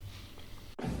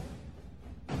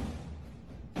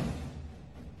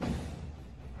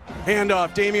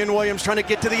Handoff, Damian Williams trying to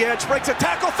get to the edge, breaks a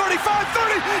tackle, 35,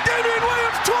 30, Damian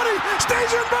Williams, 20,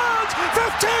 stays in bounds,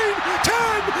 15, 10,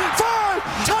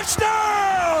 5,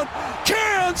 touchdown,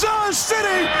 Kansas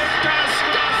City!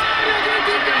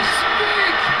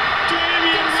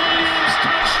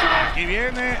 Aquí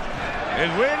viene el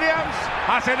Williams,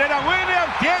 acelera Williams,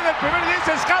 tiene el primer 10,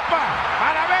 se escapa, a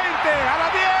la 20, a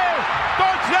la 10,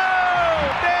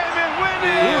 touchdown, Damien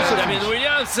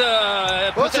Williams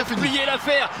peut-être plier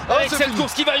l'affaire avec cette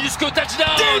course qui va jusqu'au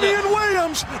touchdown. Damian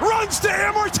Williams runs to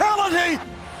immortality!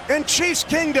 And Chiefs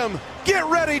Kingdom, get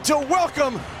ready to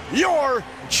welcome your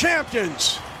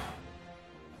champions!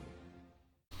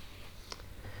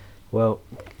 Well,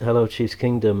 hello Chiefs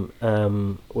Kingdom.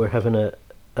 We're having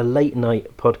a late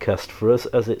night podcast for us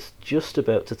as it's just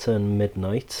about to turn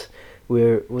midnight.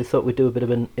 We thought we'd do a bit of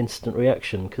an instant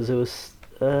reaction because there was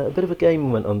a bit of a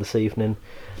game went on this evening.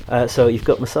 So you've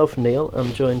got myself, Neil.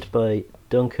 I'm joined by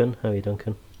Duncan. How are you,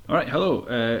 Duncan? All right,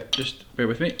 hello. Just bear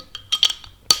with me.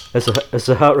 Has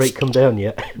the heart rate come down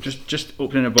yet? Just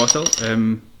opening a bottle.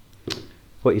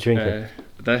 What are you drinking?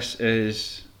 This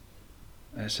is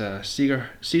it's a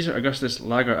Caesar Augustus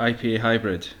Lager IPA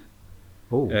hybrid.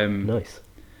 Oh, nice.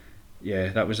 Yeah,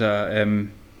 that was a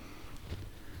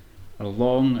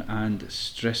long and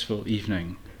stressful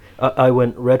evening. I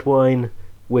went red wine,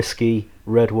 whiskey,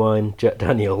 red wine, Jack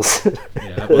Daniels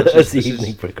Yeah, as the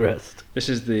evening progressed. This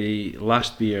is the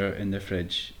last beer in the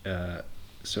fridge.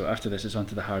 So after this, it's on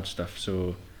to the hard stuff.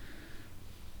 So,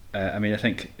 I mean, I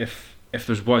think if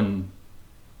there's one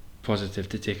positive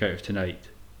to take out of tonight,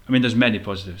 I mean, there's many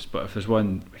positives, but if there's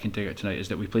one we can take out tonight is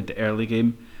that we played the early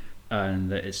game,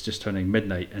 and that it's just turning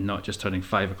midnight and not just turning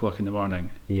 5 o'clock in the morning.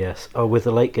 Yes. Oh, with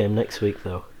the late game next week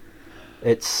though,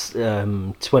 it's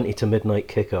 20 to midnight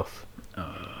kickoff.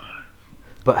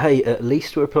 But hey, at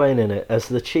least we're playing in it as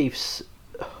the Chiefs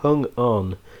hung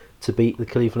on to beat the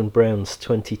Cleveland Browns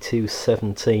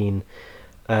 22-17.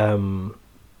 I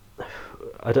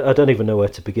don't even know where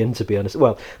to begin, to be honest.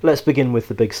 Well, let's begin with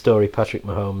the big story. Patrick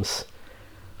Mahomes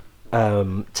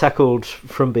tackled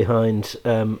from behind.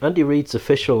 Andy Reid's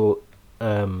official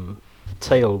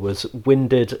tale was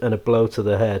winded and a blow to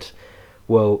the head.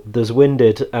 Well, there's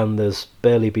winded and there's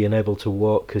barely being able to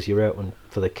walk because you're out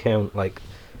for the count. Like,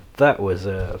 that was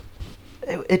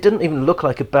it didn't even look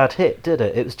like a bad hit, did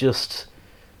it? It was just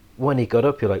when he got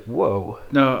up, you're like, whoa.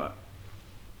 No,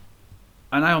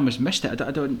 and I almost missed it.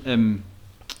 I don't.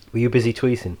 Were you busy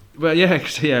tweeting? Well, yeah,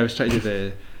 'cause, I was trying to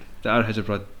do the Arrowheads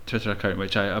Abroad Twitter account,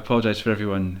 which I apologise for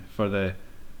everyone for the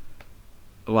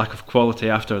lack of quality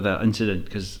after that incident,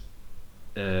 because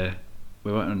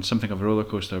we went on something of a roller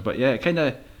coaster. But yeah, it kind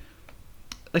of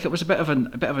like it was a bit of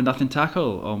a nothing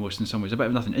tackle almost in some ways, a bit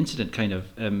of a nothing incident kind of.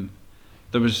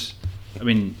 There was, I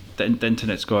mean, the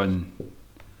internet's gone.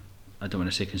 I don't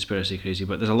want to say conspiracy crazy,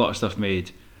 but there's a lot of stuff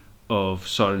made of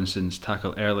Sorensen's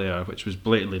tackle earlier, which was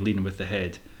blatantly leaning with the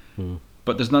head.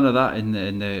 But there's none of that in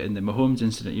the Mahomes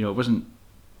incident. You know, it wasn't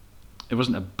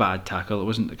a bad tackle. It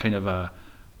wasn't a kind of a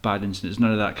bad incident. There's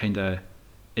none of that kind of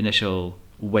initial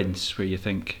wince where you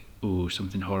think, oh,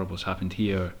 something horrible's happened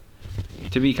here.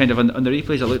 To me, kind of on the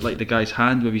replays, it looked like the guy's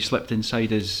hand maybe slipped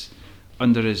inside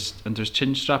under his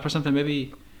chin strap or something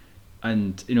maybe.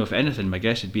 And you know, if anything, my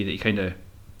guess would be that he kind of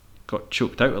got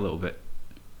choked out a little bit.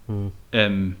 I don't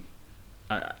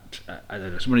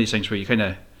know. It's one of these things where you kind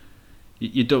of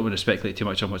you don't want to speculate too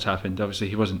much on what's happened. Obviously,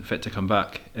 he wasn't fit to come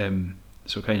back,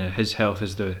 so kind of his health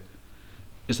is the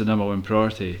number one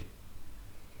priority.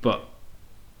 But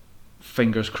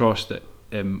fingers crossed that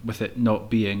with it not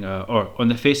being or on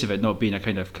the face of it not being a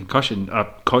kind of concussion, a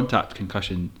contact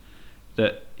concussion,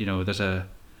 that you know there's a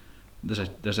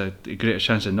greater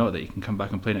chance than not that he can come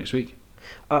back and play next week.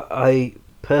 I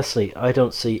personally, I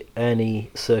don't see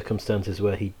any circumstances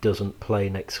where he doesn't play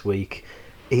next week.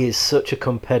 He is such a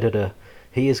competitor.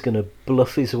 He is going to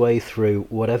bluff his way through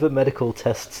whatever medical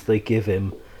tests they give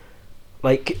him.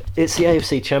 Like, it's the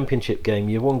AFC Championship game.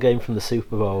 You're one game from the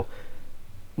Super Bowl.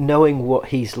 Knowing what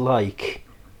he's like,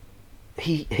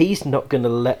 he's not going to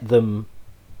let them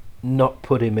not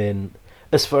put him in.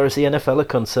 As far as the NFL are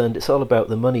concerned, it's all about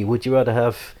the money. Would you rather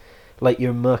have like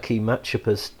your murky matchup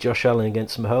as Josh Allen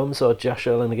against Mahomes or Josh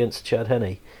Allen against Chad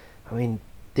Henne? I mean,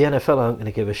 the NFL aren't going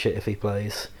to give a shit if he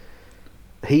plays.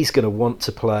 He's going to want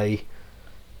to play.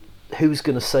 Who's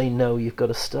going to say no? You've got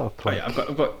to stop. Like,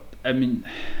 I've got. I mean,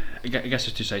 I guess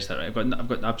there's two sides to that, right? I've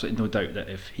got absolutely no doubt that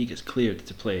if he gets cleared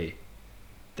to play,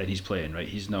 then he's playing, right?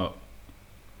 He's not.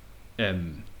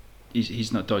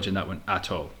 He's not dodging that one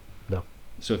at all. No.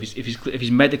 So if he's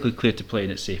medically cleared to play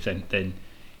and it's safe, then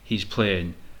he's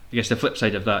playing. I guess the flip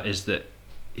side of that is that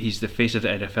he's the face of the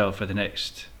NFL for the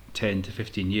next 10 to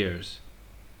 15 years,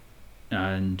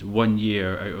 and 1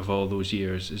 year out of all those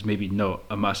years is maybe not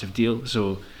a massive deal.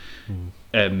 So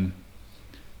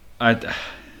I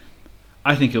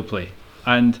think he'll play,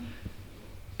 and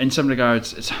in some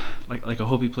regards it's like I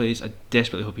hope he plays. I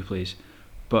desperately hope he plays,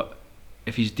 but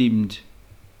if he's deemed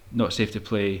not safe to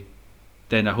play,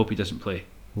 then I hope he doesn't play.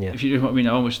 Yeah. If you know what I mean,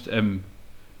 I almost I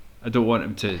don't want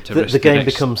him to risk the game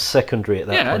becomes secondary at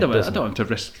that point. I don't want him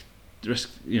to risk.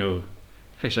 You know,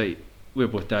 it's like we're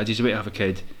both dads. He's about to have a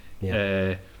kid.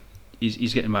 Yeah.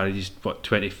 He's getting married. He's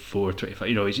 24, 25.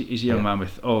 You know, he's a young man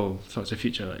with all sorts of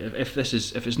future. Like, if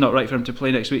it's not right for him to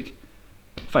play next week,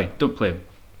 fine, don't play him.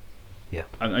 Yeah.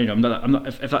 I'm not.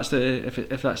 If that's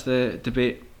the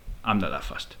debate, I'm not that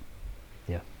fussed.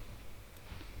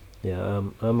 Yeah,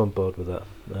 I'm on board with that.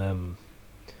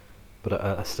 But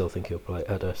I still think he'll play.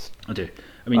 I do.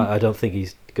 I mean, I don't think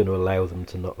he's going to allow them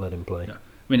to not let him play. No. I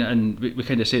mean, and we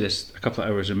kind of say this a couple of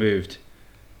hours removed.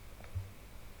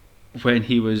 When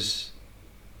he was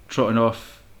trotting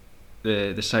off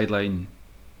the sideline,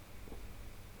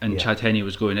 and Chad Henne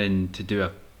was going in to do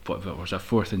a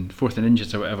fourth and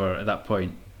inches or whatever at that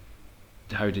point,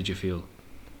 how did you feel?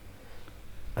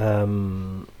 I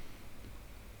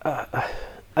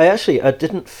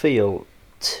didn't feel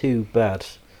too bad,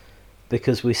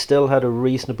 because we still had a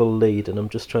reasonable lead, and I'm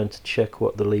just trying to check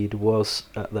what the lead was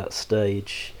at that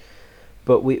stage.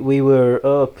 But we were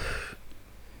up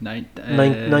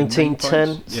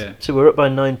 19-10, yeah. So we were up by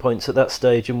 9 points at that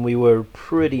stage, and we were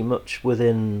pretty much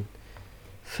within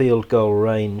field goal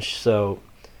range. So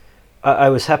I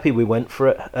was happy we went for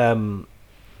it.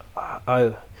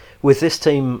 With this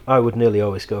team, I would nearly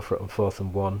always go for it on 4th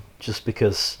and 1, just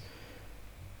because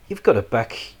you've got to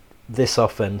back this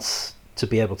offense to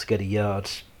be able to get a yard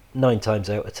 9 times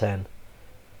out of 10,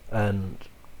 and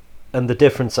the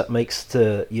difference that makes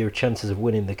to your chances of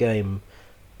winning the game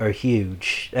are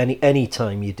huge. Any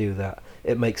time you do that,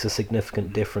 it makes a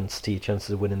significant difference to your chances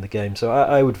of winning the game. So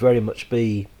I would very much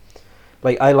be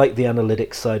I like the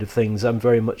analytics side of things. I'm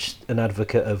very much an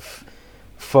advocate of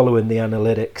following the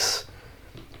analytics.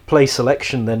 Play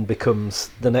selection then becomes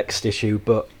the next issue,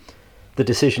 but the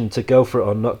decision to go for it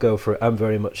or not go for it, I'm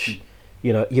very much,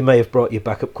 you may have brought your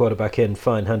backup quarterback in,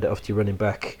 fine, hand it off to your running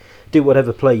back. Do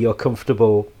whatever play you're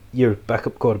comfortable your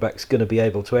backup quarterback's going to be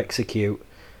able to execute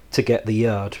to get the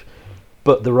yard.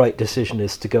 But the right decision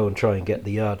is to go and try and get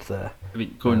the yard there. I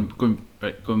mean, going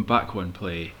back one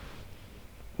play,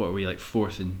 what were we, like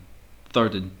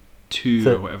 3rd and 2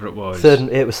 or whatever it was?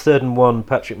 It was 3rd and 1,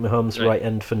 Patrick Mahomes right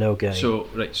end for no gain.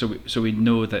 So we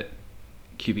know that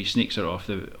QB sneaks are off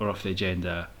the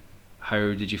agenda.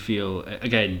 How did you feel?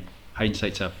 Again,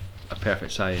 hindsight's a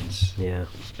perfect science. Yeah.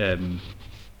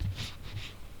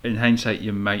 In hindsight,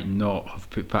 you might not have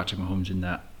put Patrick Mahomes in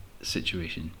that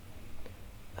situation.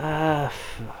 I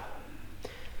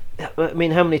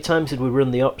mean, how many times did we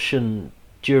run the option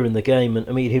during the game? And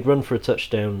I mean, he'd run for a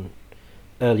touchdown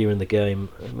earlier in the game.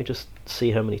 Let me just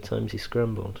see how many times he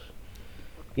scrambled.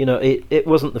 It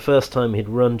wasn't the first time he'd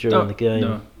run during the game.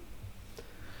 No.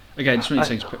 Again, it's one of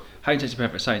these things. Hindsight's a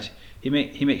perfect science. He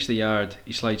makes the yard.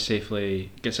 He slides safely,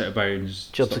 gets out of bounds.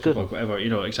 Job's a good one. Whatever.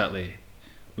 Exactly.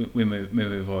 We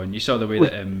move on. You saw the way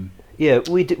that. Yeah,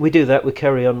 we do that. We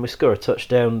carry on. We score a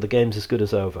touchdown. The game's as good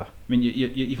as over. I mean, you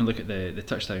even look at the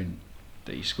touchdown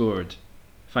that he scored.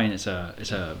 Fine, it's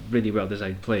a really well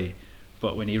designed play,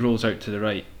 but when he rolls out to the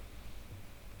right,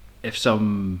 if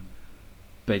some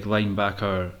big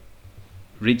linebacker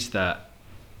reads that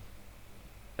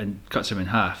and cuts him in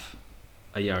half,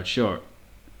 a yard short,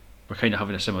 we're kind of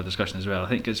having a similar discussion as well. I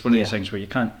think it's one of these things where you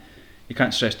can't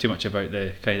stress too much about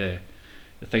the kind of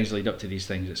the things that lead up to these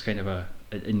things. It's kind of an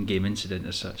in-game incident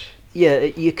as such. Yeah,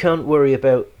 you can't worry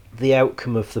about the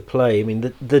outcome of the play. I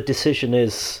mean, the decision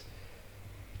is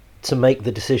to make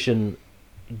the decision.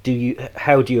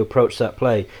 How do you approach that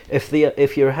play?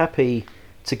 If you're happy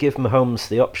to give Mahomes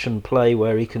the option play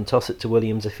where he can toss it to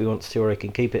Williams if he wants to, or he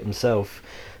can keep it himself,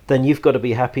 then you've got to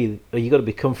be happy, or you've got to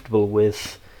be comfortable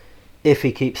with, if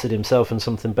he keeps it himself and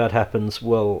something bad happens,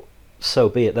 well, so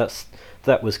be it.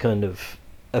 That was kind of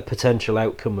a potential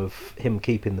outcome of him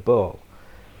keeping the ball.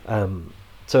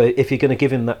 So if you're going to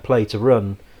give him that play to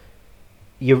run,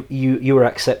 you are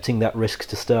accepting that risk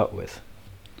to start with.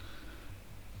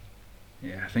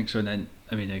 Yeah, I think so. And then,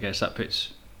 I mean, I guess that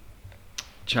puts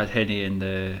Chad Henne in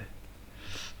the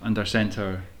under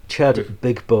centre. Chad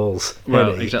big balls.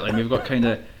 Well, Henne. Exactly. We've got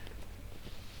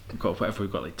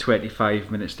we've got like 25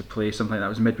 minutes to play, something like that.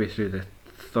 Was midway through the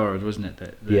third, wasn't it?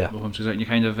 That Mahomes was out, and you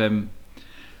kind of,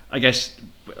 I guess,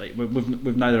 like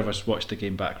we've neither of us watched the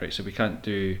game back, right? So we can't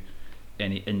do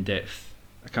any in-depth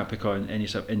I can't pick on any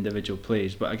sort of individual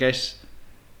plays, but I guess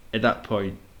at that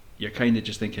point you're kind of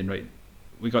just thinking, right,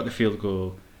 we got the field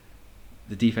goal,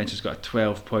 the defence has got a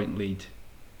 12-point lead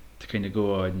to kind of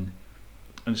go on,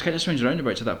 and it's kind of swings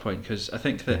roundabouts at that point, because I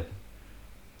think that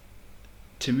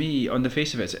to me, on the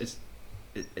face of it,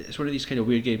 it's one of these kind of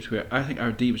weird games where I think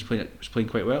our D was playing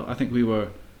quite well. I think we were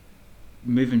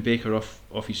moving Baker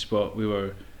off his spot. We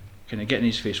were kind of getting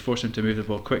in his face, forcing him to move the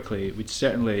ball quickly. We'd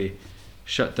certainly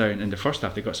shut down in the first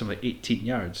half. They got something like 18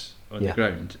 yards on the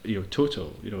ground,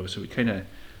 total. So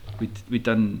we'd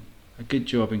done a good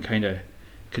job in kind of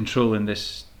controlling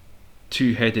this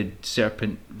two-headed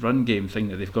serpent run game thing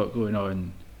that they've got going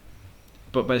on.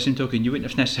 But by the same token, you wouldn't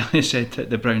have necessarily said that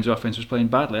the Browns' offense was playing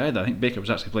badly either. I think Baker was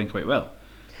actually playing quite well.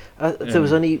 There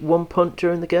was only one punt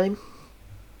during the game,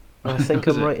 I think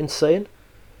I'm right in saying.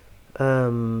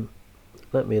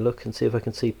 Let me look and see if I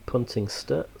can see punting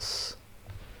stats.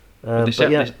 They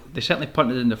certainly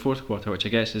punted in the fourth quarter, which I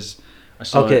guess is...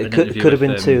 It could have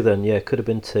been two then. Yeah, could have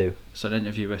been two. So an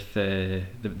interview with the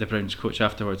Browns coach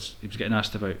afterwards, he was getting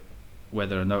asked about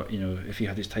whether or not, if he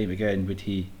had his time again, would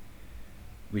he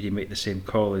make the same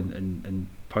call and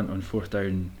punt on fourth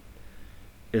down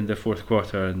in the fourth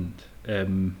quarter?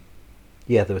 And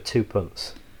there were two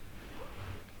punts.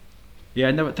 Yeah,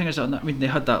 and the thing is, they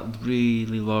had that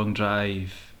really long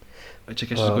drive, which I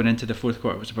guess was going into the fourth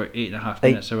quarter. It was about 8.5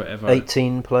 minutes or whatever.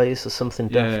 18 plays or something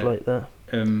daft like that.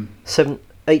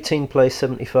 18 plays,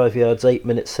 75 yards, 8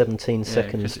 minutes 17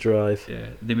 seconds drive.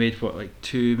 Yeah, they made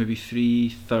two, maybe 3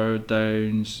 third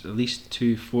downs, at least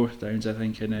 2 fourth downs, I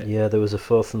think, in it. Yeah, there was a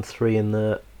 4th and 3 in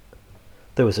there.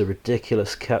 There was a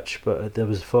ridiculous catch, but there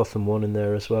was a 4th and 1 in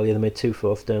there as well. Yeah, they made 2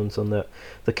 fourth downs on that.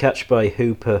 The catch by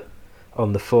Hooper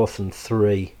on the 4th and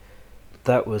 3,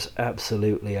 that was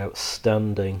absolutely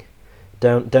outstanding.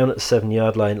 Down at the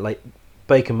 7-yard line,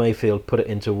 Baker Mayfield put it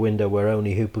into a window where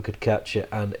only Hooper could catch it,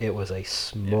 and it was a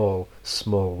small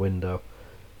window.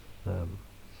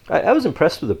 I was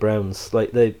impressed with the Browns.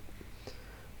 They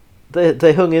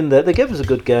hung in there. They gave us a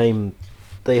good game.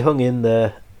 They hung in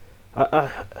there. I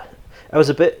was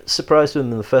a bit surprised with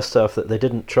them in the first half that they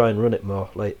didn't try and run it more.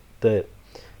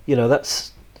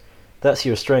 That's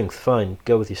your strength. Fine,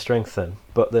 go with your strength then.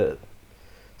 But the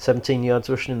 17 yards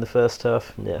rushing in the first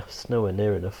half, it's nowhere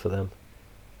near enough for them.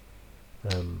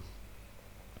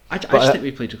 I just think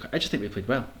we played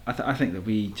well. I think that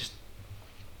we just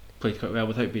played quite well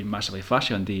without being massively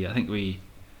flashy on D. I think we,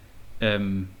 I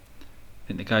think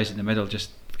the guys in the middle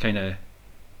just kind of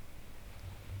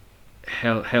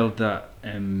held that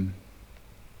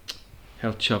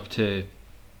held Chubb to,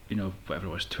 whatever it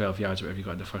was, 12 yards or whatever you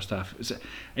got in the first half.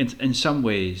 In some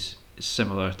ways, it's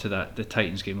similar to the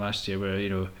Titans game last year,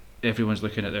 where everyone's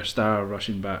looking at their star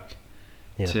rushing back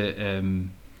to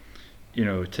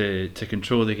to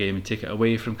control the game and take it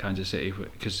away from Kansas City,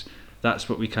 because that's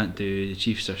what we can't do. The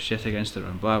Chiefs are shit against it,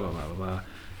 and blah blah blah blah blah.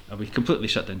 And we completely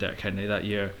shut down Derrick Henry that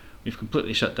year. We've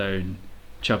completely shut down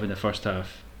Chubb in the first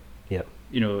half. Yep.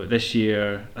 This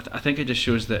year, I think it just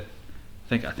shows that.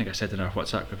 I think I said in our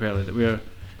WhatsApp group earlier that we're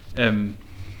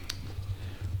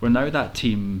now that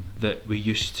team that we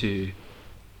used to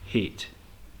hate,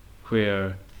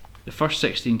 where the first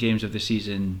 16 games of the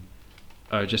season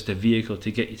are just a vehicle to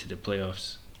get you to the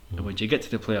playoffs, and when you get to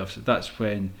the playoffs, that's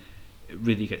when it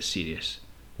really gets serious.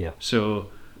 Yeah. So,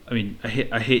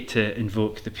 I hate to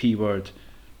invoke the P word,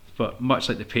 but much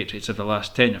like the Patriots of the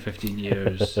last 10 or 15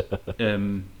 years,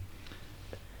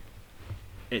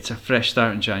 it's a fresh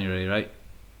start in January, right?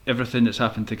 Everything that's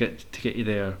happened to get you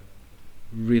there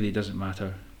really doesn't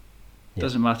matter.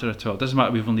 Doesn't matter at all. Doesn't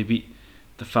matter we've only beat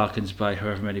the Falcons by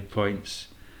however many points,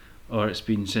 or it's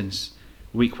been since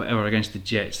week whatever against the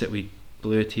Jets that we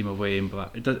blew a team away and blah.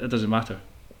 It doesn't matter.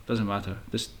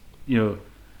 This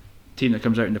team that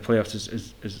comes out in the playoffs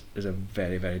is a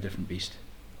very, very different beast.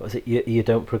 What is it? You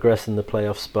don't progress in the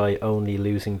playoffs by only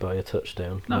losing by a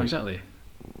touchdown. No, exactly.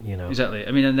 Exactly.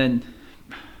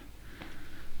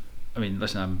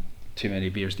 Listen, I'm too many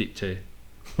beers deep to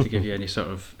give you any sort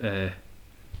of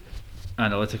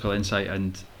analytical insight,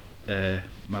 and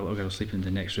my little girl's sleeping in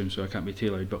the next room, so I can't be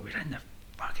too loud. But we're in the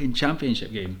fucking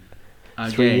championship game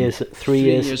again. Three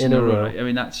years in a row.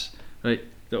 Right? That's right.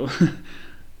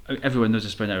 Everyone knows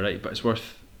this by now, right? But it's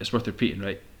worth repeating,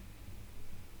 right?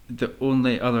 The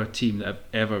only other team that have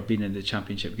ever been in the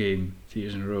championship game 3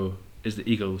 years in a row is the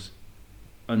Eagles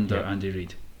under Andy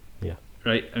Reid. Yeah.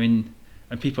 Right. And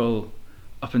people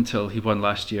up until he won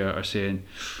last year are saying,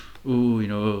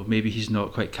 oh, maybe he's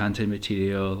not quite Canton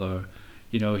material, or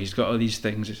he's got all these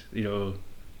things,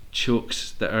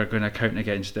 chokes that are going to count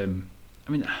against him.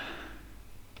 We're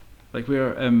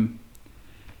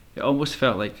it almost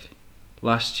felt like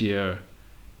last year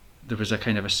there was a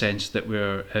kind of a sense that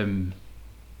we're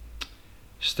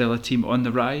still a team on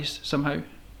the rise somehow.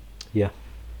 Yeah.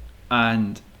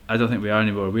 And I don't think we are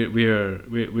anymore.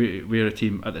 We're a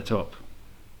team at the top.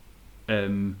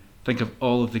 Think of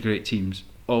all of the great teams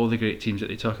that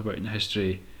they talk about in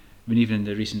history. I mean, even in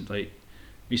the recent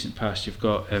past, you've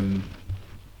got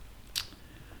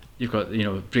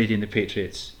Brady and the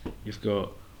Patriots. You've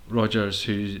got Rodgers,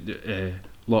 who's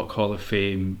Lock Hall of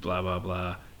Fame, blah blah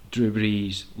blah. Drew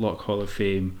Brees, Lock Hall of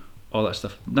Fame, all that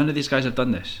stuff. None of these guys have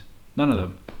done this. None of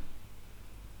them.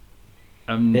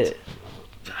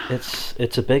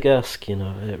 It's a big ask, you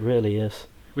know. It really is.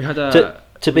 We had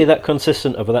to be that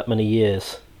consistent over that many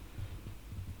years.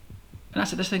 And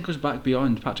that's it. This thing goes back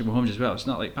beyond Patrick Mahomes as well. It's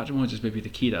not like Patrick Mahomes is maybe the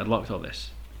key that unlocked all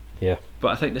this. Yeah. But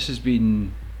I think this is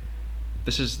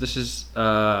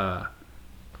a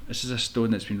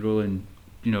stone that's been rolling,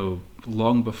 you know,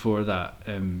 long before that.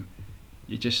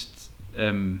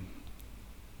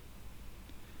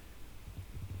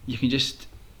 You can just,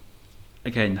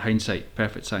 again, hindsight,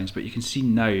 perfect science, but you can see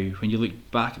now when you look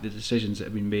back at the decisions that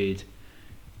have been made,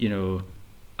 you know,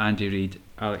 Andy Reid,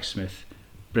 Alex Smith,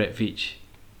 Brett Veach,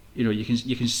 you know, you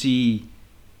can see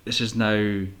this is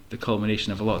now the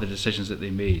culmination of a lot of the decisions that they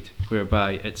made,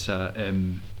 whereby it's a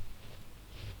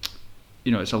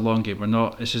it's a long game.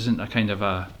 This isn't a kind of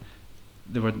a,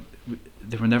 they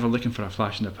were never looking for a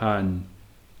flash in the pan.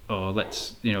 Oh,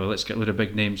 let's get a load of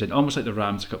big names in, almost like the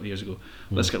Rams a couple of years ago.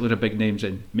 Let's get a load of big names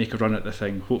in, make a run at the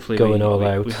thing. Hopefully, we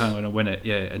hang on and win it.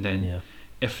 Yeah, and then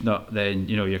if not, then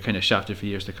you're kind of shafted for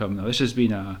years to come.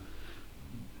 Now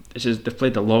they've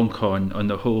played the long con on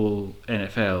the whole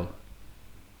NFL,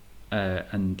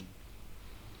 and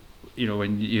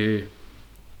when you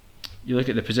look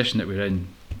at the position that we're in,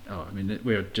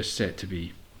 we're just set to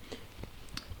be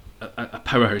a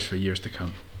powerhouse for years to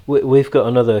come. We've got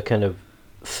another kind of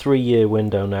 3-year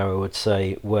window now, I would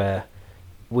say, where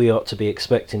we ought to be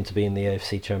expecting to be in the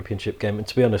AFC Championship game, and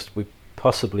to be honest, we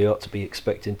possibly ought to be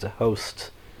expecting to host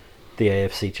the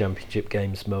AFC Championship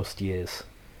games most years.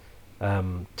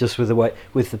 Just with the way,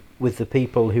 with the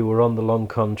people who are on the long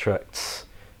contracts,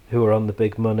 who are on the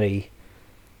big money,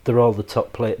 they're all the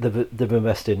top players. They've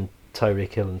invested in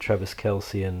Tyreek Hill and Travis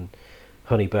Kelce and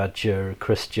Honey Badger,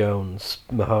 Chris Jones,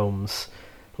 Mahomes,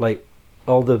 like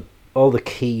all the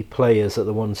key players are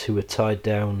the ones who are tied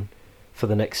down for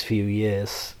the next few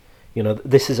years.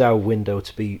 This is our window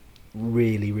to be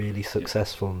really, really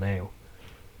successful now.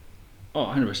 Oh,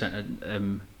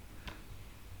 100%.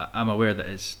 I'm aware that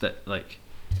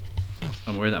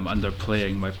I'm aware that I'm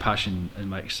underplaying my passion and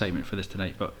my excitement for this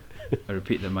tonight, but I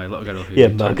repeat that my little girl who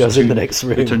Margot's in the next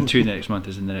room. Turn 2 next month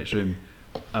is in the next room.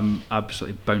 I'm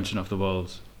absolutely bouncing off the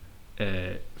walls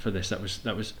for this. That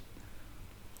was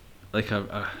like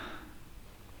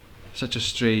such a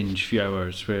strange few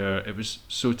hours where it was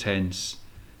so tense,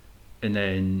 and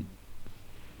then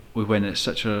we win. It's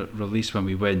such a release when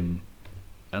we win,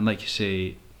 and like you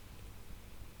say,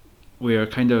 we're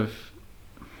kind of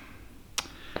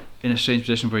in a strange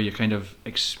position where you're kind of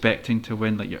expecting to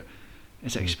win.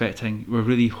 We're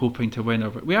really hoping to win, or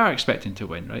we are expecting to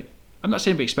win, right? I'm not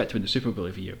saying we expect to win the Super Bowl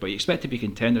every year, but you expect to be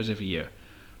contenders every year.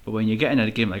 But when you get in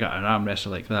a game like that, an arm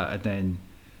wrestle like that, and then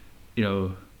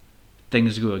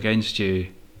things go against you,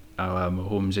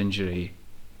 Mahomes' injury.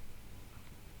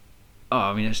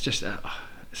 It's just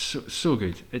so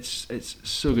good. It's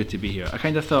so good to be here. I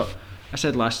kind of thought, I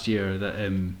said last year that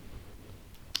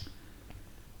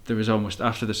there was almost,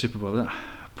 after the Super Bowl, a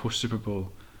post-Super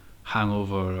Bowl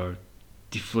hangover or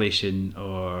deflation,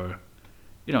 or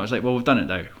it's like, well, we've done it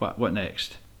now. What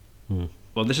next?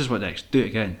 Well, this is what next. Do it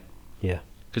again. Yeah.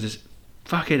 Because it's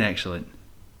fucking excellent.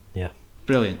 Yeah.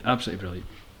 Brilliant. Absolutely brilliant.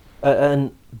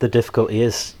 And the difficulty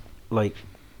is like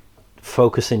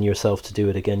focusing yourself to do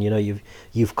it again.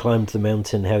 You've climbed the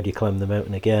mountain. How do you climb the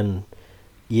mountain again?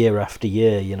 Year after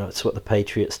year. It's what the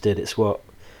Patriots did. It's what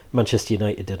Manchester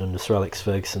United did under Sir Alex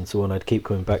Ferguson. So one I'd keep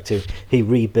coming back to. He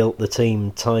rebuilt the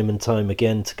team time and time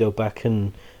again to go back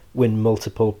and win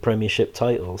multiple Premiership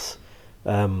titles.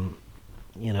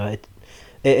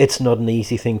 It's not an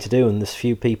easy thing to do, and there's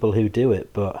few people who do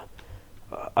it, but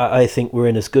I think we're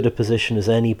in as good a position as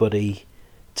anybody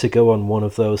to go on one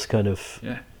of those kind of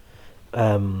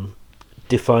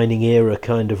defining era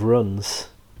kind of runs.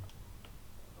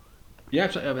 Yeah,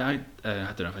 absolutely. I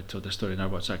don't know if I told this story in our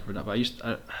WhatsApp or not, but I used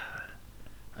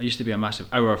to be a massive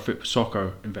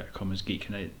soccer inverted commas geek,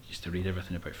 and I used to read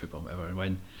everything about football and whatever. And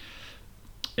when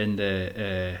in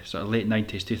the sort of late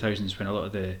 90s, 2000s, when a lot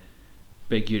of the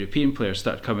big European players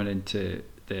started coming into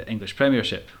the English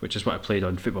Premiership, which is what I played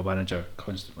on Football Manager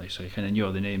constantly, so I kind of knew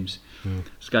all the names.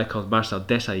 This guy called Marcel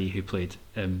Desailly who played,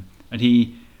 and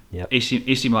he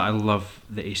AC Milan. I love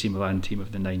the AC Milan team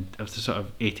of the sort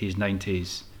of 80s,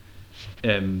 90s.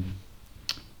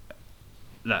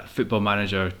 That Football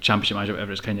Manager, Championship Manager,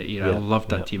 whatever it's kind of era. I loved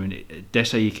that team, and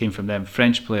Desailly came from them.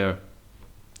 French player,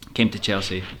 came to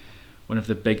Chelsea, one of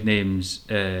the big names.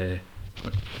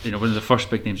 One of the first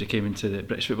big names that came into the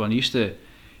British football. And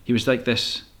he was like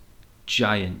this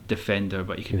giant defender,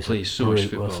 but he could play so much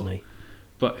football. Wasn't he?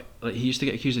 But like, he used to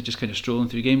get accused of just kind of strolling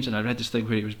through games, and I read this thing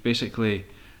where he was basically,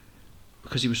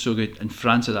 because he was so good, and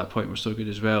France at that point were so good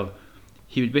as well,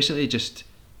 he would basically just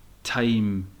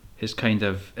time his kind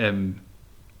of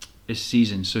his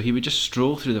season. So he would just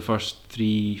stroll through the first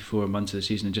 3-4 months of the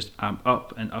season and just amp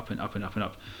up and up and up and up and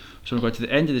up. So when we got to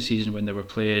the end of the season, when they were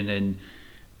playing in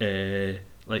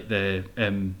like the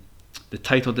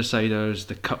title deciders,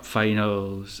 the cup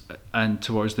finals, and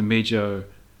towards the major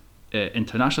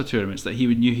international tournaments, that he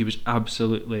knew he was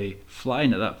absolutely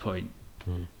flying at that point.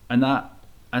 And that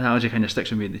analogy kind of sticks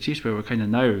with me at the Chiefs, where we're kind of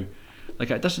now, like,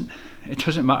 it doesn't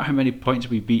matter how many points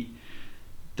we beat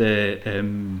the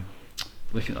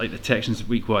looking like the Texans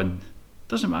week 1.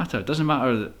 Doesn't matter. It doesn't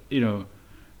matter that,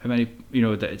 how many,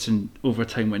 that it's an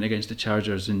overtime win against the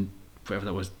Chargers and whatever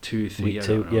that was, 2-3 week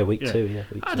 2, week 2.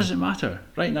 That doesn't matter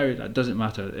right now. That doesn't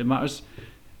matter. It matters.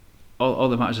 All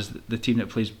that matters is the team that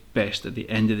plays best at the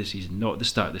end of the season, not at the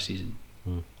start of the season.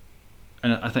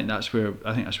 And I think that's where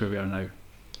we are now.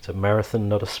 It's a marathon,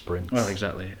 not a sprint. Well,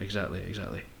 exactly.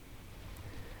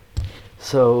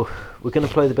 So we're going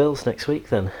to play the Bills next week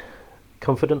then.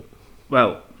 Confident?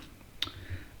 Well,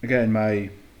 again,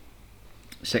 my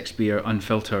 6-beer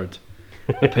unfiltered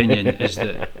opinion is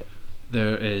that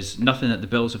there is nothing that the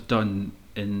Bills have done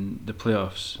in the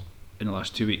playoffs in the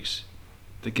last 2 weeks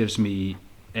that gives me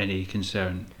any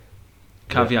concern.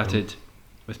 Caveated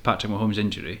with Patrick Mahomes'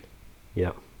 injury.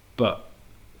 Yeah. But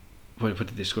what did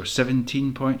they score?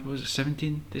 17 points? Was it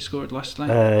 17 they scored last night?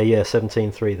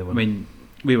 17-3 the one. I mean,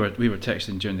 we were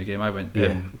texting during the game. I went.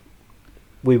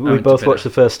 We both watched the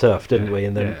first half, didn't we?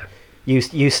 And then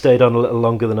you stayed on a little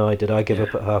longer than I did. I gave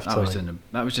up at half time.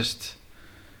 That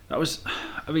was.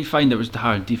 I mean, fine. That was the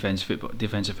hard defensive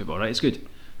football, right? It's good.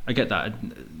 I get that.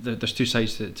 There's two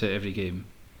sides to every game,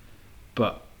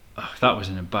 but that was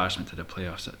an embarrassment to the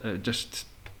playoffs.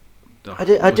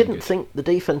 I didn't think the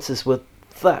defenses were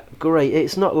that great.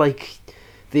 It's not like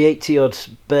the 80-odd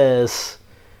Bears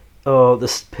or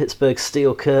the Pittsburgh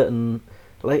Steel Curtain.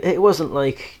 Like, it wasn't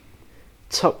like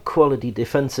top quality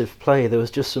defensive play. There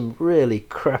was just some really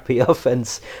crappy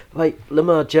offense. Like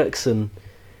Lamar Jackson,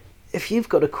 if you've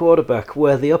got a quarterback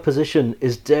where the opposition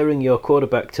is daring your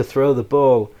quarterback to throw the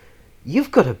ball,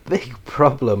 you've got a big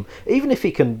problem. Even if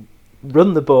he can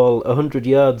run the ball 100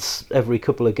 yards every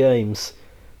couple of games,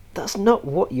 that's not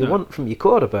what you want from your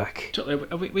quarterback.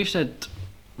 We said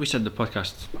in the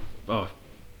podcast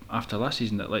after last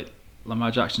season that, like,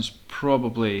 Lamar Jackson's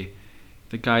probably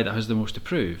the guy that has the most to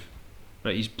prove.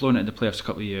 Right, he's blown it in the playoffs a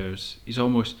couple of years. I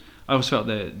always felt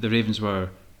that the Ravens were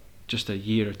just a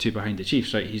year or two behind the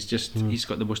Chiefs. Right, he's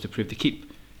got the most to prove. They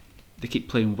keep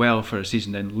playing well for a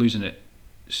season, then losing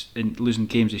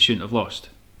games they shouldn't have lost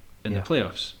in the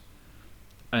playoffs.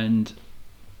 And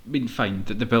I mean, fine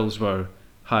that the Bills were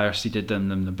higher seeded than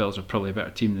them. The Bills are probably a better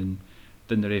team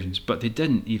than the Ravens, but they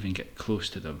didn't even get close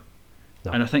to them.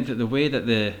 No. And I think that the way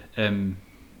that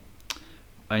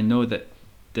I know that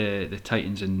the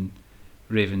Titans and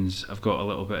Ravens have got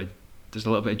there's a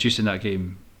little bit of juice in that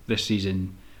game this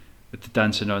season with the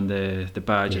dancing on the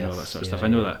badge and all that sort of stuff. I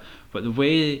know that, but the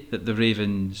way that the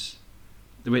Ravens,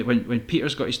 when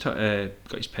Peters got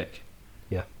his pick,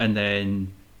 and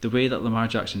then the way that Lamar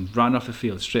Jackson ran off the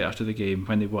field straight after the game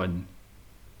when they won,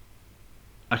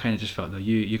 I kind of just felt, no,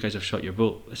 you guys have shot your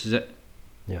bolt. This is it.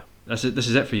 Yeah. This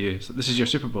is it for you. This is your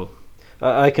Super Bowl.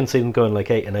 I can see them going like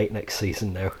 8-8 next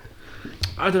season now.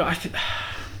 I don't know. I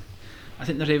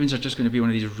think the Ravens are just going to be one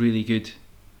of these really good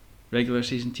regular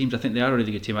season teams. I think they are a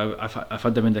really good team. I've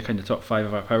had them in the kind of top 5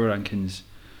 of our power rankings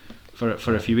for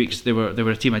a few weeks. They were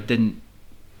a team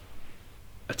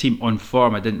on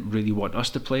form I didn't really want us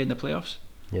to play in the playoffs.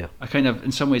 Yeah. I kind of,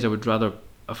 in some ways, I would rather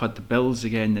have had the Bills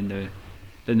again than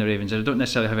the Ravens. I don't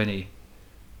necessarily have any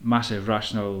massive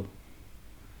rational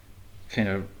kind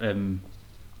of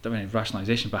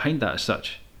rationalisation behind that as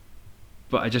such.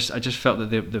 But I just felt that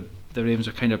the Ravens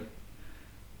were kind of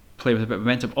playing with a bit of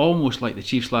momentum, almost like the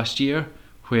Chiefs last year,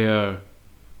 where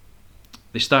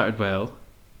they started well,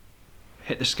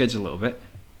 hit the skids a little bit,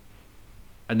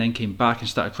 and then came back and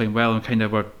started playing well and kind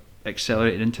of were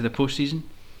accelerated into the postseason.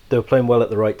 They were playing well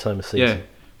at the right time of season. Yeah,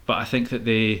 but I think that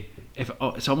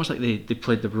it's almost like they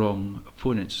played the wrong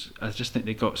opponents. I just think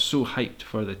they got so hyped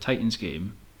for the Titans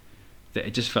game that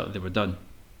it just felt like they were done.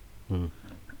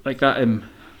 Like that.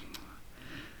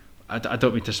 I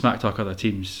don't mean to smack talk other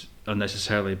teams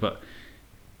unnecessarily, but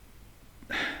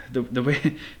the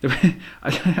way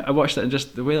I watched it, and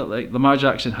just the way that like Lamar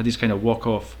Jackson had his kind of walk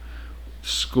off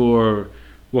run,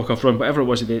 whatever it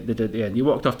was they did at the end. He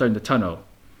walked off down the tunnel,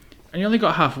 and he only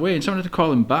got halfway, and someone had to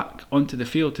call him back onto the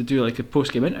field to do like a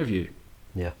post game interview.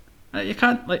 Yeah, you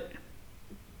can't like.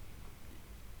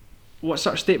 What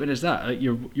sort of statement is that? Like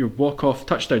your walk off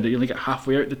touchdown that you only get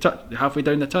halfway halfway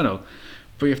down the tunnel,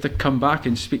 but you have to come back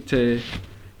and speak to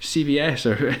CBS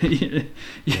or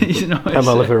you know. Pam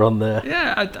Oliver on there.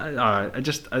 Yeah,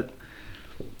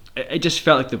 it just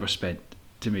felt like they were spent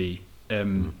to me.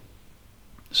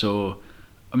 So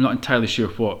I'm not entirely sure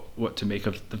what to make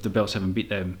of the Bills having beat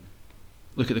them.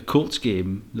 Look at the Colts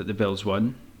game that the Bills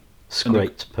won.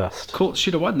 Scraped past. Colts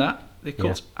should have won that. The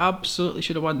Colts absolutely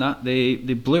should have won that. They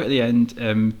blew it at the end.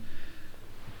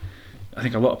 I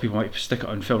think a lot of people might stick it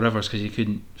on Phil Rivers because he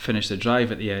couldn't finish the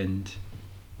drive at the end.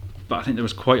 But I think there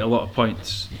was quite a lot of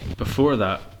points before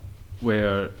that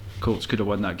where Colts could have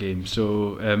won that game.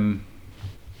 So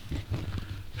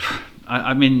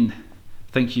I mean,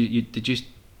 I think you did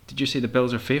you say the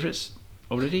Bills are favourites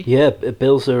already? Yeah,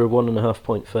 Bills are 1.5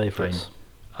 point favourites.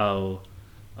 Fine.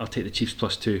 I'll take the Chiefs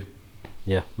 +2.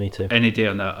 Yeah, me too. Any day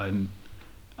on that.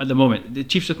 At the moment, the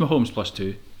Chiefs with Mahomes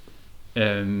 +2.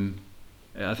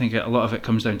 I think a lot of it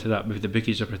comes down to that. Maybe the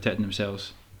bookies are protecting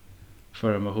themselves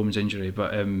for a Mahomes injury.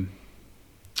 But I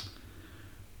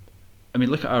mean,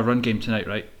 look at our run game tonight,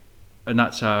 right? And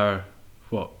that's our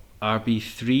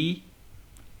RB3.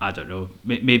 I don't know.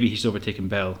 Maybe he's overtaken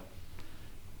Bell.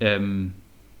 Towards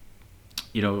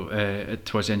the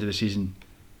end of the season.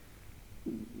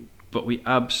 But we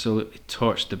absolutely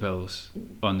torched the Bills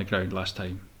on the ground last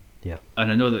time. Yeah.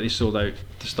 And I know that they sold out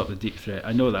to stop the deep threat.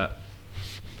 I know that.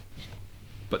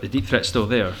 But the deep threat's still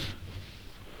there.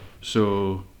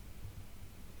 So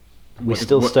we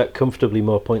still stacked comfortably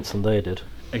more points than they did.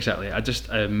 Exactly. I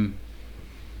just I mean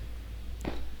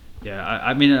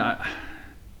I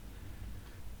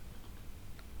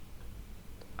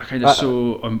kind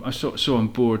of I'm so on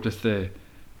board with the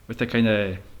kind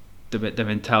of the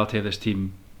mentality of this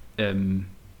team. That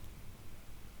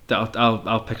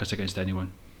I'll pick us against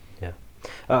anyone. Yeah,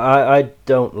 I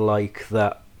don't like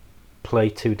that play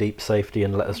too deep safety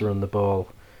and let us run the ball.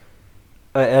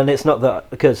 And it's not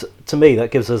that, because to me that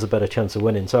gives us a better chance of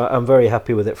winning. So I'm very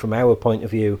happy with it from our point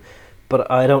of view, but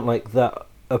I don't like that.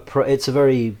 It's a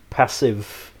very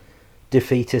passive,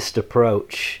 defeatist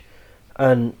approach,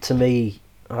 and to me,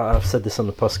 I've said this on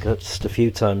the podcast a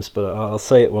few times, but I'll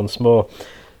say it once more.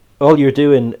 All you're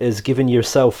doing is giving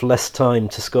yourself less time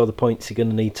to score the points you're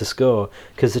going to need to score,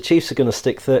 because the Chiefs are going to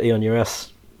stick 30 on your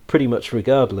ass pretty much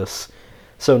regardless.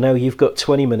 So now you've got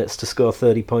 20 minutes to score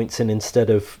 30 points in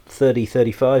instead of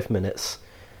 35 minutes.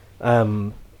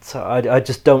 So I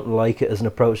just don't like it as an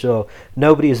approach at all.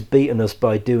 Nobody has beaten us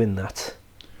by doing that.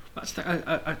 That's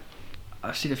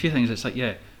I've seen a few things. It's like,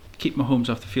 keep Mahomes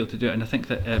off the field to do it, and I think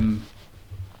that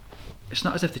it's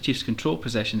not as if the Chiefs control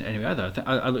possession anyway either.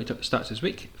 I looked at the stats this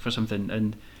week for something,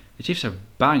 and the Chiefs are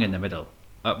bang in the middle,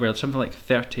 where something like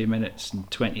 30 minutes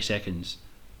and 20 seconds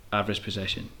average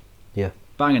possession. Yeah.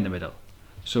 Bang in the middle.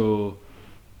 So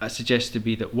that suggests to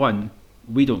be that 1,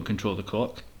 we don't control the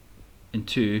clock, and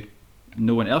 2,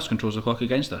 no one else controls the clock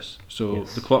against us. So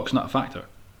the clock's not a factor.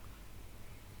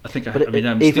 I think.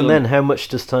 Even then, how much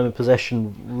does time of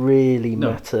possession really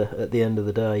matter at the end of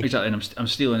the day? Exactly, and I'm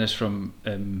stealing this from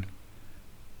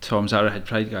Tom's Arrowhead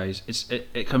Pride guys.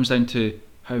 It comes down to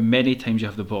how many times you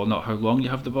have the ball, not how long you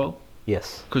have the ball.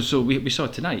 Yes. Because we saw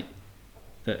tonight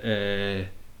that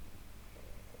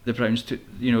the Browns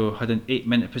had an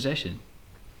 8-minute possession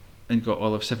and got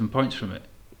all of 7 points from it.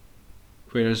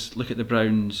 Whereas look at the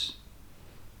Browns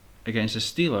against the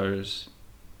Steelers,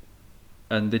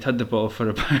 and they'd had the ball for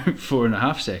about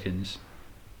 4.5 seconds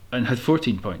and had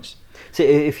 14 points. See,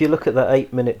 if you look at that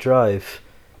 8-minute drive,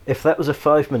 if that was a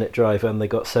 5-minute drive and they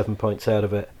got 7 points out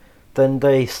of it, then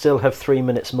they still have 3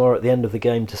 minutes more at the end of the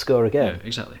game to score again. Yeah,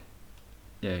 exactly.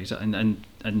 And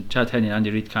Chad Henne and Andy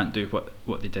Reid can't do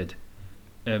what they did.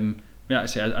 I'm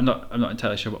not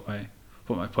entirely sure what my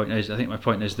point is. I think my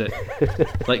point is that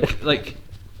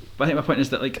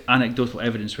anecdotal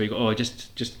evidence where you go,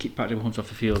 just keep Patrick Mahomes off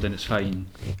the field and it's fine.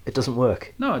 It doesn't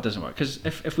work. No, it doesn't work, because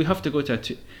if we have to go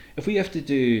to if we have to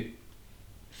do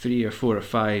 3 or 4 or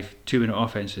 5 2-minute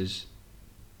offenses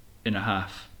in a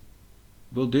half,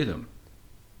 we'll do them.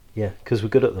 Yeah, because we're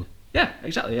good at them. Yeah,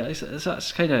 exactly. Yeah,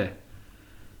 that's kind of.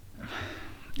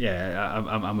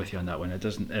 I'm with you on that one. It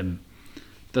doesn't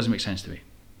make sense to me.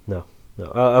 No.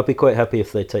 I'll be quite happy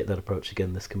if they take that approach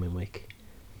again this coming week.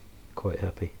 Quite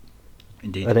happy.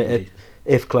 Indeed. And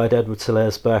if Clyde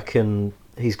Edwards-Hilaire's back and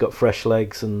he's got fresh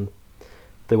legs and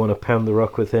they want to pound the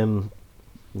rock with him,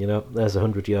 there's a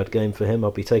 100-yard game for him.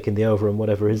 I'll be taking the over on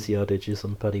whatever his yardage is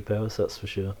on Paddy Powers, that's for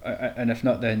sure. And if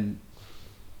not, then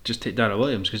just take Darrell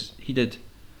Williams, because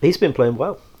he's been playing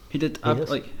well. He did.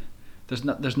 There's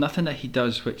nothing that he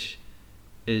does which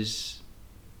is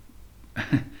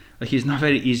like, he's not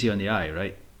very easy on the eye,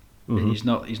 right? Mm-hmm. He's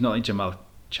not like Jamal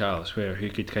Charles, who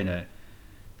could kind of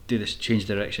do this change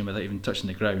direction without even touching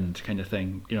the ground kind of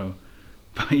thing,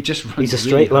 But he just runs. He's a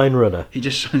straight line runner. He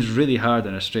just runs really hard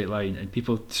in a straight line, and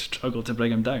people struggle to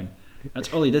bring him down.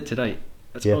 That's all he did tonight.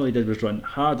 All he did was run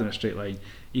hard in a straight line.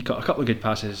 He caught a couple of good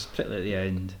passes, particularly at the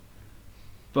end,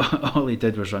 but all he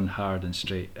did was run hard and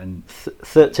straight. And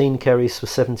 13 carries for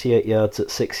 78 yards at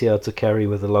 6 yards a carry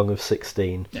with a long of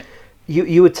 16. Yeah.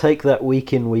 You would take that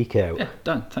week in, week out. Yeah,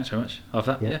 done. Thanks very much. I'll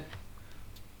have that.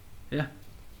 Yeah.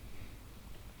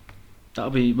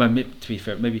 That'll be. To be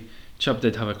fair, maybe Chubb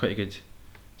did have quite a good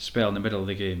spell in the middle of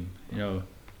the game.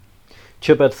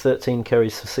 Chubb had 13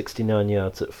 carries for 69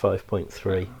 yards at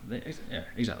 5.3. Yeah,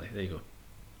 exactly. There you go.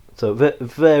 So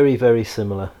very, very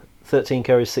similar. 13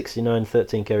 carries 69,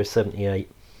 13 carries 78.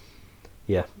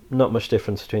 Yeah, not much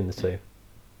difference between the two.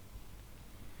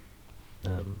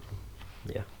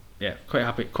 Yeah. Yeah, quite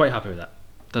happy with that.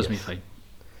 Does me fine.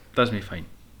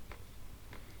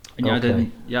 And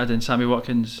you add in Sammy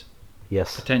Watkins.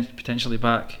 Yes. Potentially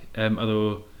back.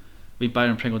 Although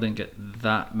Byron Pringle didn't get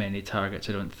that many targets,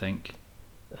 I don't think.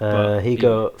 He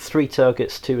got 3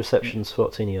 targets, 2 receptions,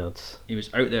 14 yards. He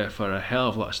was out there for a hell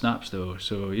of a lot of snaps, though.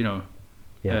 So even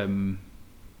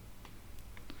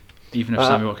if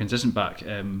Sammy Watkins isn't back,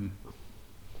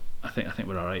 I think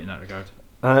we're all right in that regard.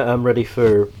 I'm ready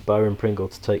for Byron Pringle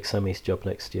to take Sammy's job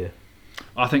next year.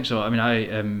 I think so. I mean,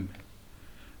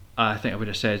 I think I would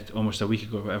have said almost a week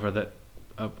ago or whatever that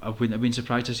I wouldn't have been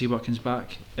surprised to see Watkins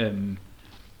back.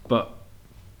 But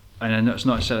I know it's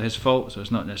not necessarily his fault, so it's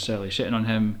not necessarily shitting on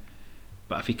him.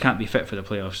 But if he can't be fit for the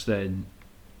playoffs, then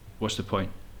what's the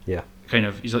point? Yeah. Kind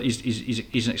of,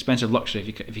 he's an expensive luxury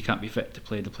if he can't be fit to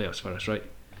play the playoffs for us, right?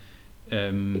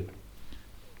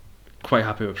 Quite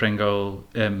happy with Pringle.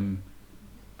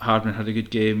 Hardman had a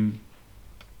good game.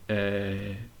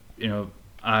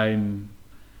 I'm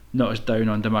not as down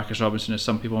on Demarcus Robinson as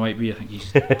some people might be. I think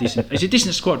he's decent. He's a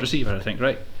decent squad receiver, I think,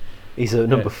 right? He's a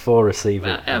number 4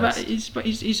 receiver. But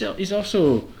he's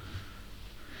also,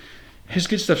 his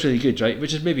good stuff's really good, right?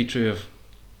 Which is maybe true of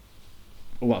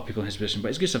a lot of people in his position, but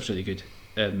his good stuff's really good.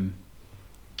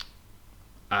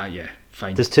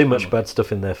 Fine. There's too much bad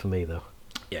stuff in there for me, though.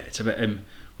 Yeah, it's a bit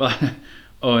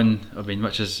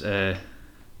much as I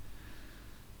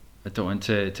don't want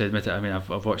to admit it. I mean,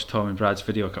 I've watched Tom and Brad's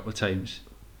video a couple of times,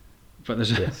 but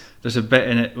there's a bit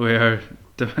in it where,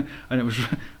 and it was,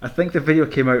 I think the video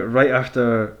came out right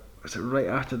after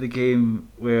the game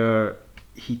where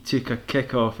he took a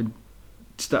kick off and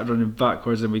started running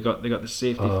backwards, and they got the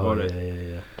safety for it.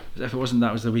 Yeah. If it wasn't that,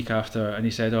 it was the week after, and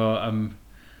he said, I'm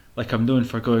known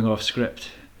for going off script.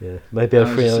 Yeah, maybe I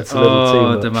freelanced a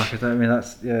little too much. DeMarcus, I mean,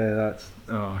 that's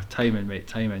timing, mate,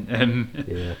 timing.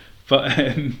 Yeah. But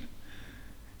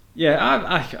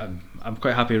I'm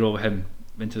quite happy to roll with him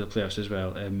into the playoffs as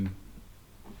well.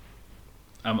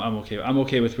 I'm okay. I'm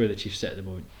okay with where the Chiefs sit at the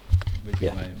moment. Would be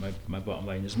my bottom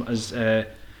line.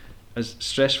 As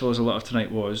stressful as a lot of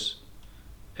tonight was,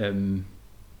 I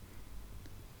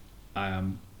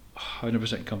am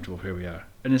 100% comfortable where we are.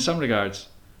 And in some regards,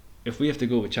 if we have to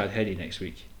go with Chad Henne next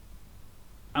week,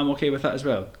 I'm okay with that as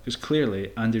well, because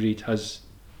clearly Andy Reid has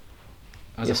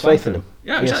faith in him.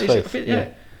 Yeah, exactly.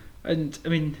 Yeah. And I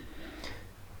mean,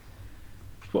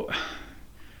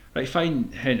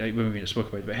 fine. Henne, when we spoke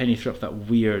about it, but Henne threw up that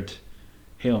weird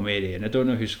Hail Mary, and I don't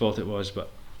know whose fault it was,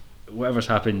 but whatever's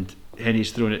happened,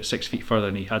 Henne's thrown it 6 feet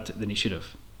further than he should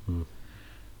have.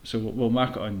 So we'll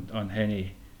mark it on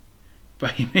Henne.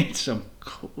 But he made some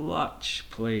clutch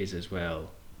plays as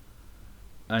well,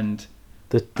 and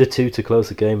the 2 to close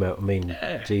the game out. I mean,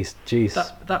 jeez.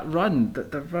 That run,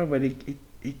 the run when he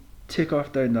took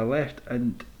off down the left,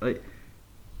 and like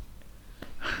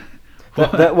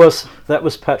that was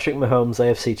Patrick Mahomes'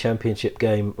 AFC Championship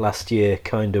game last year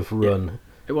kind of run. Yeah,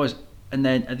 it was, and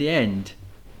then at the end,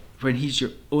 when he's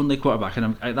your only quarterback,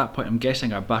 and at that point I'm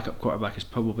guessing our backup quarterback is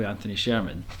probably Anthony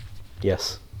Sherman.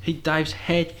 Yes. He dives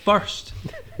head first.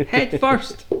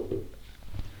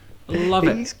 Love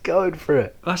it. He's going for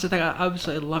it. That's the thing. I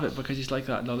absolutely love it, because he's like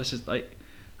that. No, this is like,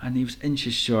 and he was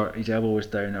inches short, his elbow was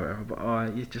down or whatever,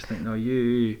 but you just think, no,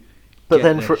 you... But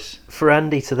then for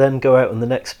Andy to then go out on the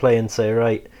next play and say,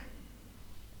 right,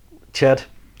 Chad,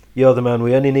 you're the man,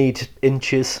 we only need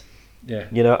inches. Yeah.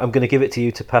 I'm going to give it to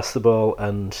you to pass the ball,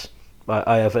 and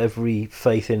I have every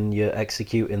faith in you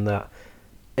executing that.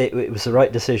 It was the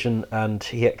right decision, and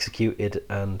he executed,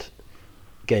 and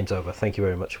game's over. Thank you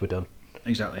very much, we're done.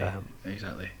 Exactly.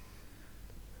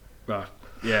 Well,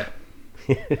 yeah.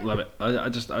 Love it. I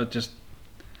love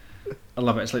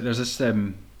it. It's like there's this...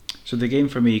 so the game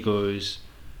for me goes...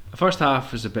 The first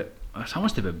half was it's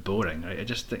almost a bit boring, right? I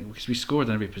just think, because we scored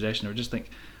on every possession, I just think,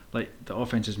 like, the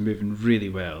offense is moving really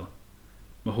well.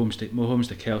 Mahomes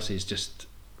to Kelsey is just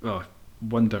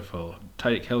wonderful.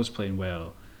 Tyreek Hill's playing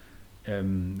well.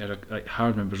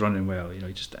 Hardman was running well.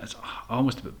 It's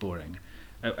almost a bit boring.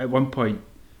 At one point,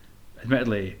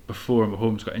 admittedly, before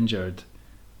Mahomes got injured,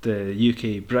 the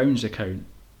UK Browns account,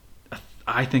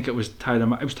 I think it was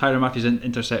Tyrann Mathieu's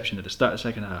interception at the start of the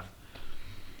second half.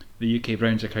 The UK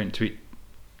Browns account tweet,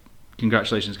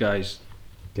 "Congratulations, guys.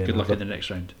 Good luck in the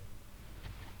next round."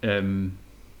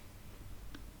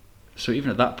 So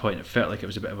even at that point, it felt like it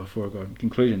was a bit of a foregone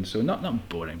conclusion. So not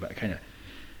boring, but it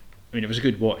was a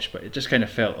good watch, but it just kind of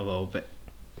felt a little bit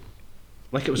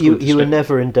like it was. You were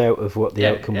never in doubt of what the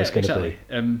outcome was going to be.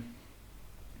 And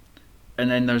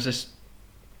then there's this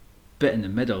bit in the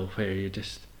middle where you're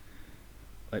just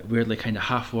like weirdly kind of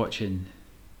half watching,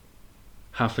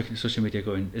 half looking at social media,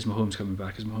 going, "Is Mahomes coming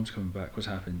back? Is Mahomes coming back? What's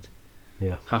happened?"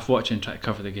 Yeah. Half watching, try to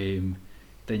cover the game.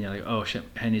 Then you're like, "Oh shit,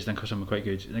 Henry's done something quite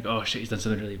good." You're like, "Oh shit, he's done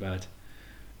something really bad."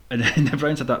 And then the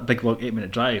Browns had that big long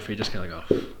 8-minute drive where you just kind of like,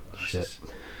 "Oh shit."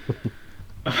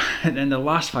 And then the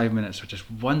last 5 minutes were just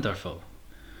wonderful.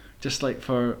 Just like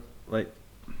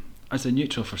as a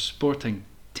neutral for sporting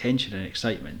tension and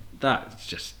excitement, that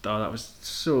was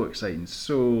so exciting,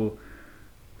 so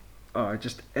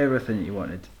just everything that you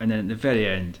wanted. And then at the very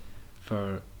end,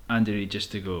 for Andy Reid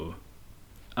just to go,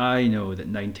 I know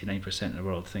that 99% of the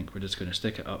world think we're just going to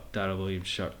stick it up Darrell Williams'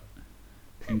 shirt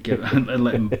and and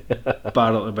let him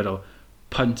barrel at the middle,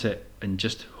 punt it, and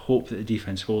just hope that the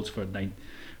defense holds for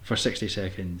 60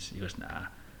 seconds. He goes, "Nah,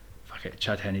 fuck it,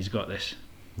 Chad Henne's got this."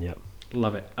 Yep.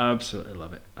 Love it, absolutely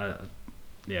love it.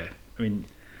 Yeah, I mean,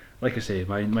 like I say,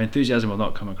 my enthusiasm will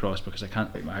not come across because I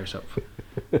can't light my house up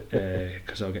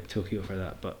because I'll get Tokyo for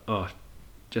that. But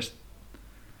just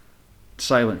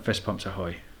silent fist pumps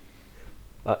ahoy.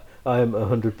 I am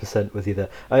 100% with you there.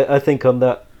 I think on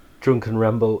that drunken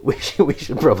ramble, we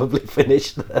should probably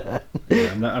finish there.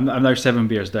 Yeah, I'm now 7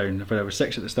 beers down. If I was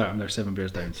 6 at the start, I'm now 7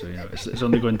 beers down. So it's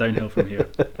only going downhill from here.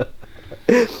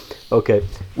 Okay,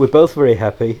 we're both very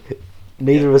happy.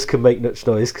 Neither of us can make much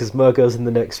noise because Margot's in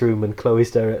the next room and Chloe's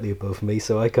directly above me,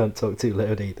 so I can't talk too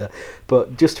loud either.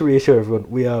 But just to reassure everyone,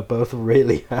 we are both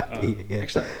really happy.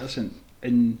 Listen,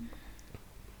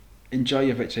 enjoy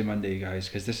your Victory Monday, guys,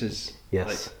 because this is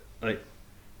like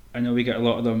I know we get a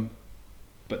lot of them,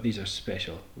 but these are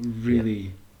special,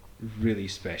 really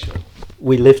special.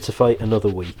 We live to fight another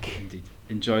week. Indeed,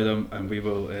 enjoy them, and we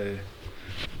will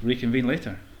reconvene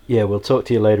later. Yeah, we'll talk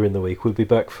to you later in the week. We'll be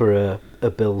back for a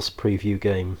Bills preview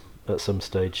game at some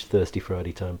stage, Thursday,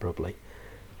 Friday time probably.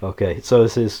 Okay, so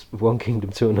this is One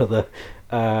Kingdom to Another.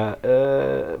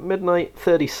 Midnight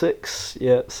 36,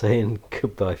 saying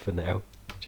goodbye for now.